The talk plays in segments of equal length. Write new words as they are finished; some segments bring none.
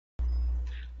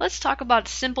Let's talk about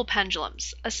simple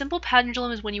pendulums. A simple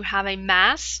pendulum is when you have a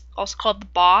mass, also called the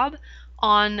bob,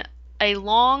 on a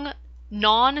long,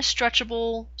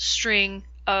 non-stretchable string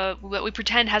that we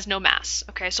pretend has no mass.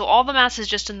 Okay, so all the mass is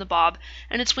just in the bob,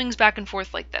 and it swings back and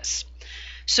forth like this.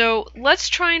 So let's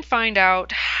try and find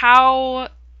out how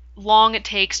long it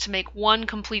takes to make one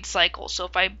complete cycle. So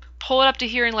if I pull it up to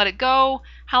here and let it go,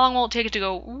 how long will it take it to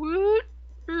go whoot,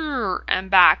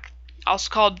 and back?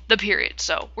 Also called the period.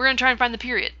 So we're going to try and find the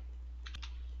period.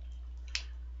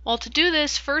 Well, to do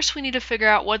this, first we need to figure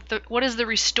out what is the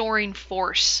restoring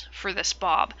force for this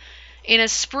bob. In a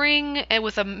spring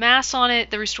with a mass on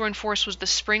it, the restoring force was the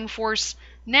spring force.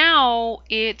 Now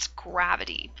it's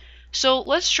gravity. So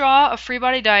let's draw a free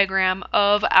body diagram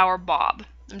of our bob.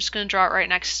 I'm just going to draw it right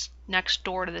next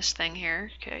door to this thing here.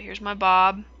 Okay, here's my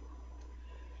bob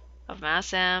of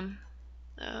mass m.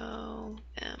 Oh,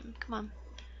 m. Come on.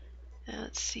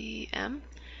 Let's see, m.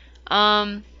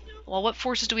 Well, what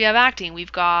forces do we have acting?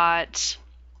 We've got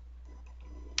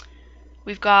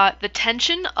the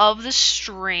tension of the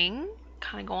string,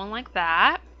 kind of going like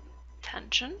that,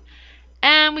 tension,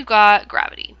 and we've got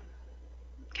gravity.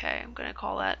 Okay, I'm going to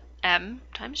call that m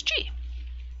times g.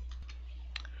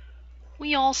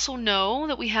 We also know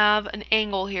that we have an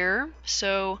angle here,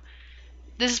 so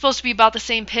this is supposed to be about the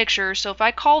same picture. So if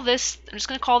I call this, I'm just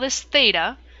going to call this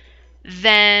theta,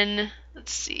 then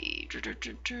let's see.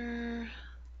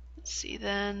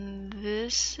 Then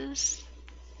this is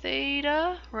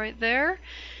theta right there.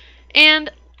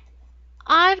 And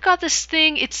I've got this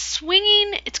thing, it's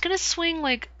swinging, it's going to swing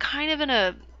like kind of in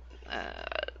a,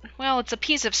 well, it's a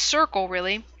piece of circle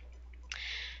really.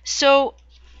 So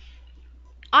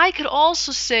I could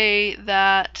also say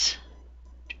that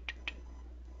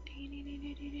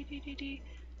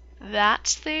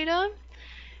that's theta.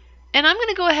 And I'm going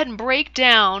to go ahead and break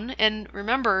down, and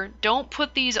remember, don't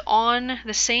put these on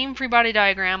the same free body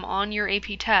diagram on your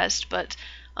AP test, but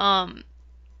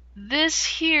this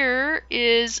here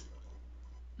is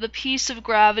the piece of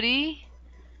gravity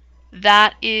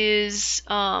that is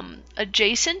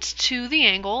adjacent to the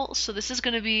angle, so this is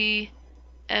going to be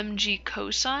mg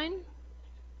cosine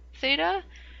theta,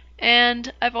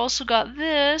 and I've also got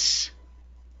this,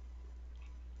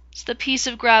 it's the piece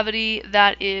of gravity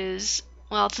that is,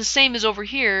 well, it's the same as over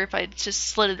here. If I just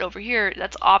slid it over here,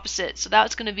 that's opposite. So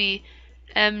that's going to be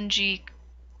mg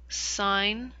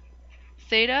sine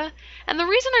theta. And the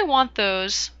reason I want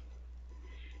those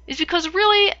is because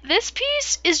really this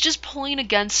piece is just pulling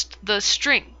against the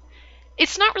string.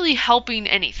 It's not really helping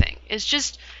anything. It's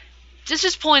just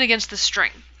pulling against the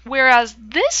string. Whereas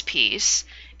this piece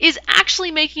is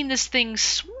actually making this thing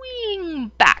swing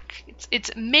back.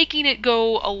 It's making it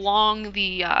go along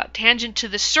the tangent to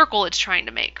the circle it's trying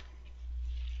to make.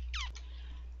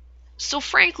 So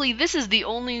frankly, this is the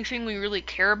only thing we really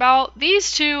care about.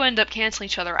 These two end up canceling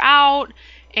each other out,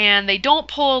 and they don't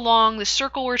pull along the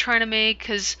circle we're trying to make,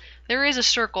 because there is a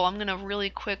circle. I'm going to really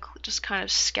quick just kind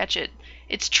of sketch it.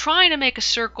 It's trying to make a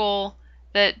circle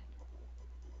that...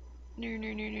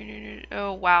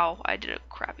 Oh, wow, I did a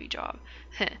crappy job.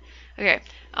 Okay,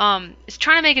 it's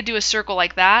trying to make it do a circle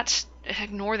like that.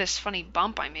 Ignore this funny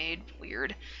bump I made.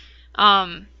 Weird.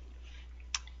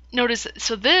 Notice,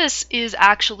 so this is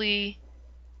actually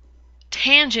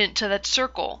tangent to that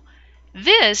circle.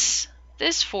 This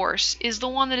force is the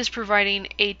one that is providing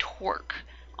a torque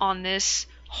on this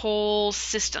whole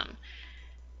system.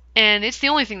 And it's the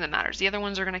only thing that matters. The other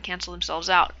ones are going to cancel themselves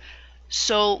out.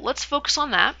 So let's focus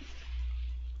on that.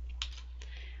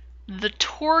 The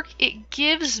torque it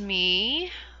gives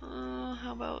me,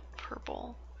 how about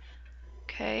purple?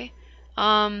 Okay.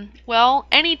 Well,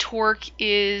 any torque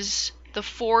is the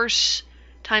force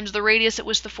times the radius at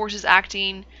which the force is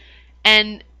acting,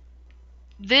 and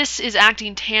this is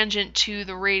acting tangent to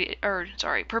the radius, or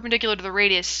sorry, perpendicular to the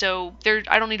radius. So there,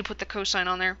 I don't need to put the cosine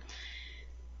on there.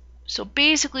 So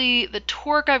basically, the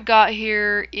torque I've got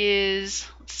here is,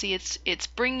 let's see, it's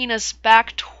bringing us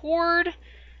back toward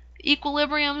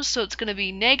equilibrium, so it's going to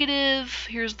be negative.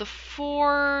 Here's the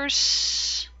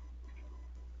force.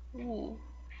 Ooh,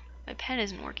 my pen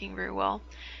isn't working very well.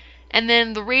 And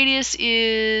then the radius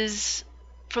is,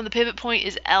 from the pivot point,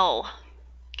 is L.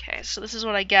 Okay, so this is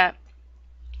what I get.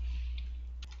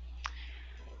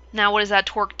 Now what is that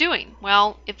torque doing?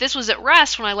 Well, if this was at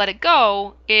rest when I let it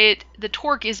go, the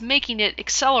torque is making it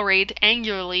accelerate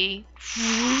angularly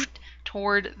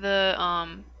toward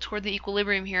the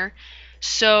equilibrium here.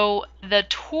 So the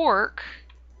torque,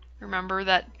 remember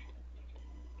that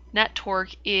net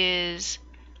torque is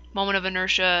moment of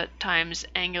inertia times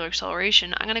angular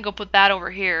acceleration. I'm going to go put that over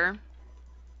here.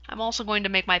 I'm also going to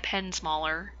make my pen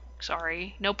smaller.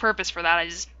 Sorry, no purpose for that. I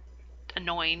just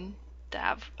annoying to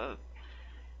have a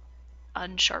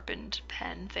unsharpened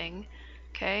pen thing.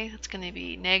 Okay, that's going to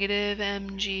be negative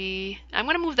mg. I'm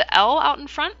going to move the L out in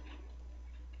front.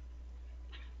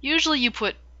 Usually you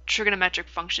put trigonometric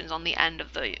functions on the end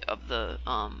of the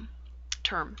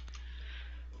term.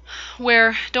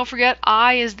 Where, don't forget,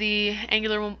 I is the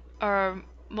angular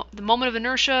the moment of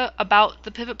inertia about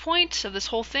the pivot point of this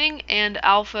whole thing, and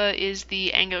alpha is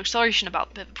the angular acceleration about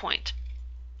the pivot point.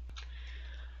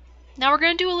 Now we're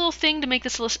going to do a little thing to make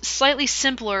this slightly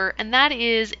simpler, and that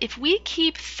is if we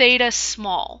keep theta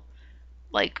small,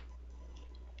 like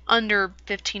under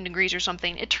 15 degrees or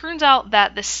something, it turns out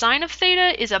that the sine of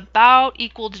theta is about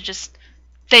equal to just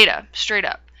theta, straight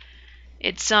up.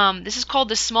 It's this is called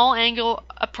the small angle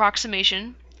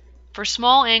approximation. For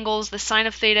small angles, the sine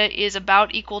of theta is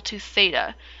about equal to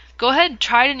theta. Go ahead and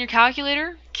try it in your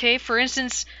calculator. Okay, for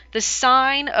instance, the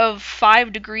sine of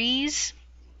 5 degrees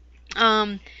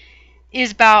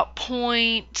is about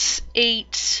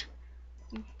 0.8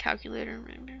 calculator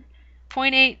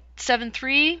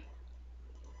 0.873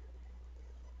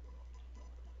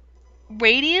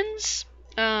 radians.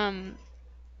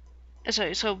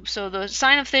 Sorry, so the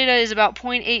sine of theta is about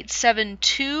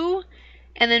 0.872,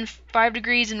 and then 5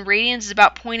 degrees in radians is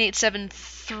about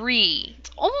 0.873.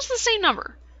 It's almost the same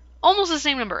number. Almost the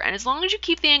same number. And as long as you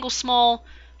keep the angle small,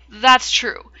 that's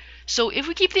true. So if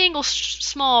we keep the angle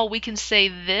small, we can say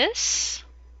this.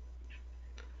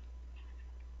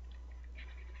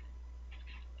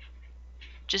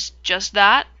 Just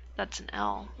that. That's an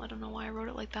L. I don't know why I wrote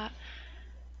it like that.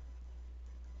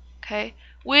 Okay,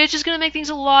 which is going to make things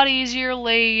a lot easier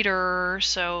later,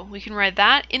 so we can write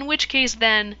that, in which case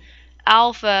then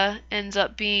alpha ends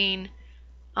up being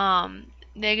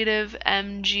negative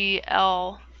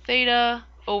mgl theta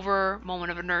over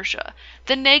moment of inertia.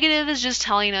 The negative is just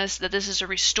telling us that this is a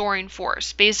restoring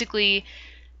force. Basically,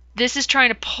 this is trying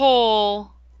to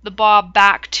pull the bob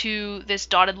back to this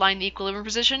dotted line, the equilibrium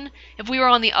position. If we were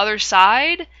on the other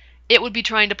side, it would be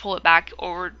trying to pull it back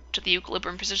over to the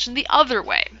equilibrium position the other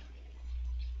way.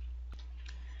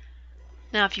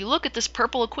 Now, if you look at this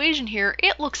purple equation here,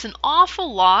 it looks an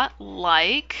awful lot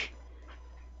like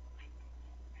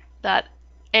that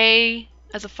A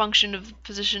as a function of the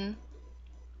position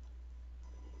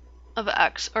of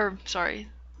x, or sorry,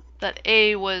 that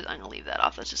A was, I'm going to leave that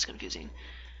off, that's just confusing.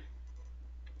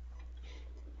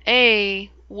 A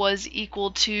was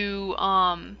equal to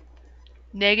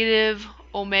negative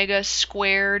omega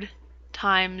squared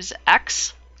times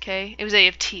x, okay? It was A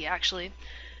of t, actually.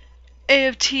 A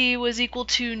of t was equal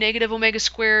to negative omega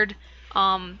squared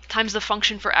times the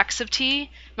function for x of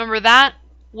t. Remember, that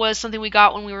was something we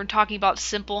got when we were talking about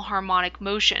simple harmonic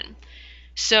motion.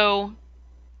 So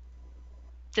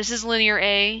this is linear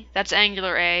A, that's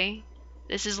angular A.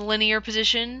 This is linear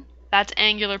position, that's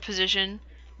angular position.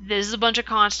 This is a bunch of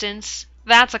constants,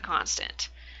 that's a constant.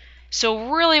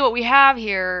 So really what we have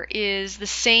here is the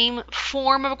same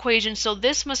form of equation, so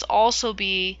this must also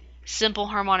be simple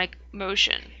harmonic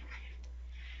motion.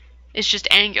 It's just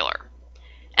angular.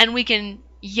 And we can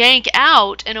yank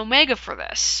out an omega for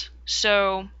this.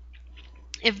 So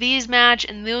if these match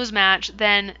and those match,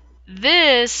 then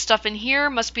this stuff in here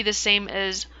must be the same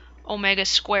as omega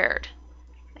squared.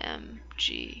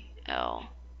 mgli.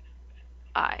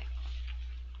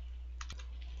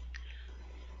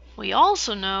 We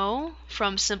also know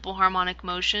from simple harmonic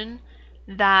motion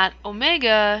that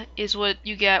omega is what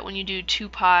you get when you do 2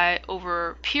 pi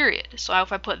over period. So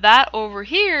if I put that over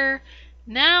here,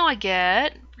 now I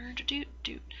get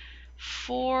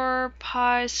 4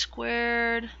 pi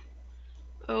squared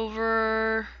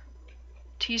over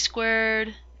t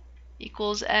squared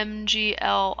equals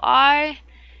mgli.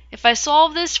 If I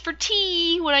solve this for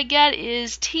t, what I get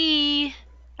is t,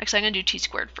 actually I'm going to do t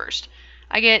squared first.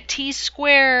 I get t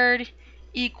squared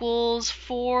equals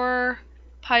 4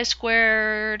 pi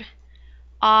squared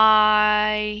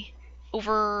I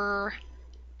over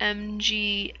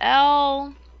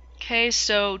mgl. Okay,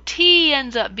 so t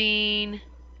ends up being,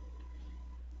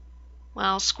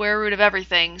 well, square root of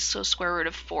everything. So square root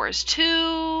of 4 is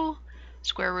 2.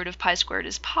 Square root of pi squared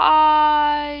is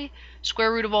pi.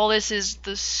 Square root of all this is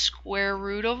the square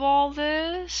root of all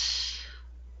this.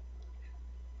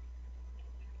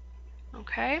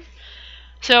 Okay,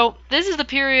 so this is the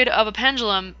period of a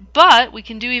pendulum, but we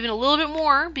can do even a little bit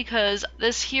more because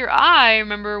this here I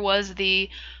remember was the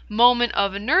moment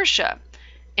of inertia.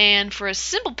 And for a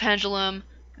simple pendulum,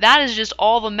 that is just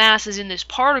all the mass is in this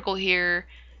particle here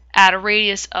at a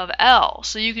radius of L.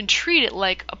 So you can treat it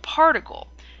like a particle.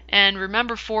 And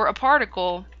remember, for a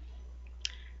particle,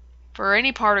 for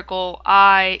any particle,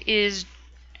 I is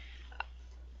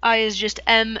just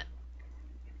m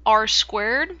r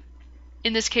squared.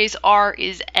 In this case, r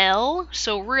is L,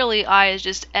 so really I is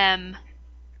just m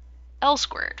L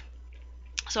squared.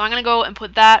 So I'm going to go and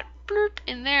put that bloop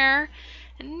in there.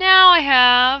 And now I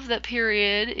have that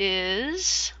period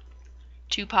is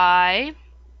 2 pi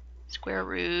square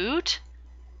root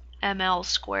ml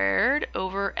squared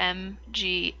over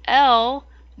mgl.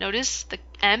 Notice the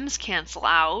m's cancel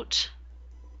out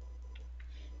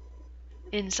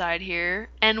inside here,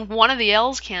 and one of the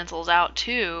l's cancels out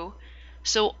too.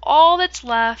 So all that's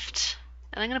left,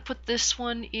 and I'm going to put this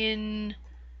one in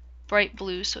bright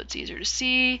blue so it's easier to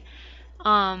see.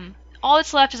 All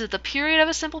that's left is that the period of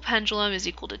a simple pendulum is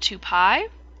equal to 2 pi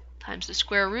times the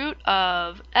square root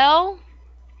of L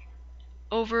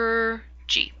over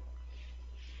G.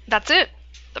 That's it.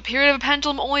 The period of a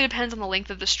pendulum only depends on the length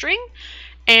of the string,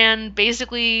 and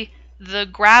basically the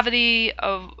gravity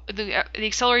of the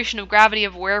acceleration of gravity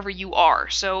of wherever you are.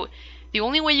 So the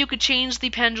only way you could change the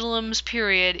pendulum's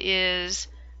period is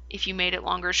if you made it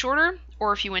longer or shorter,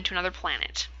 or if you went to another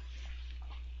planet.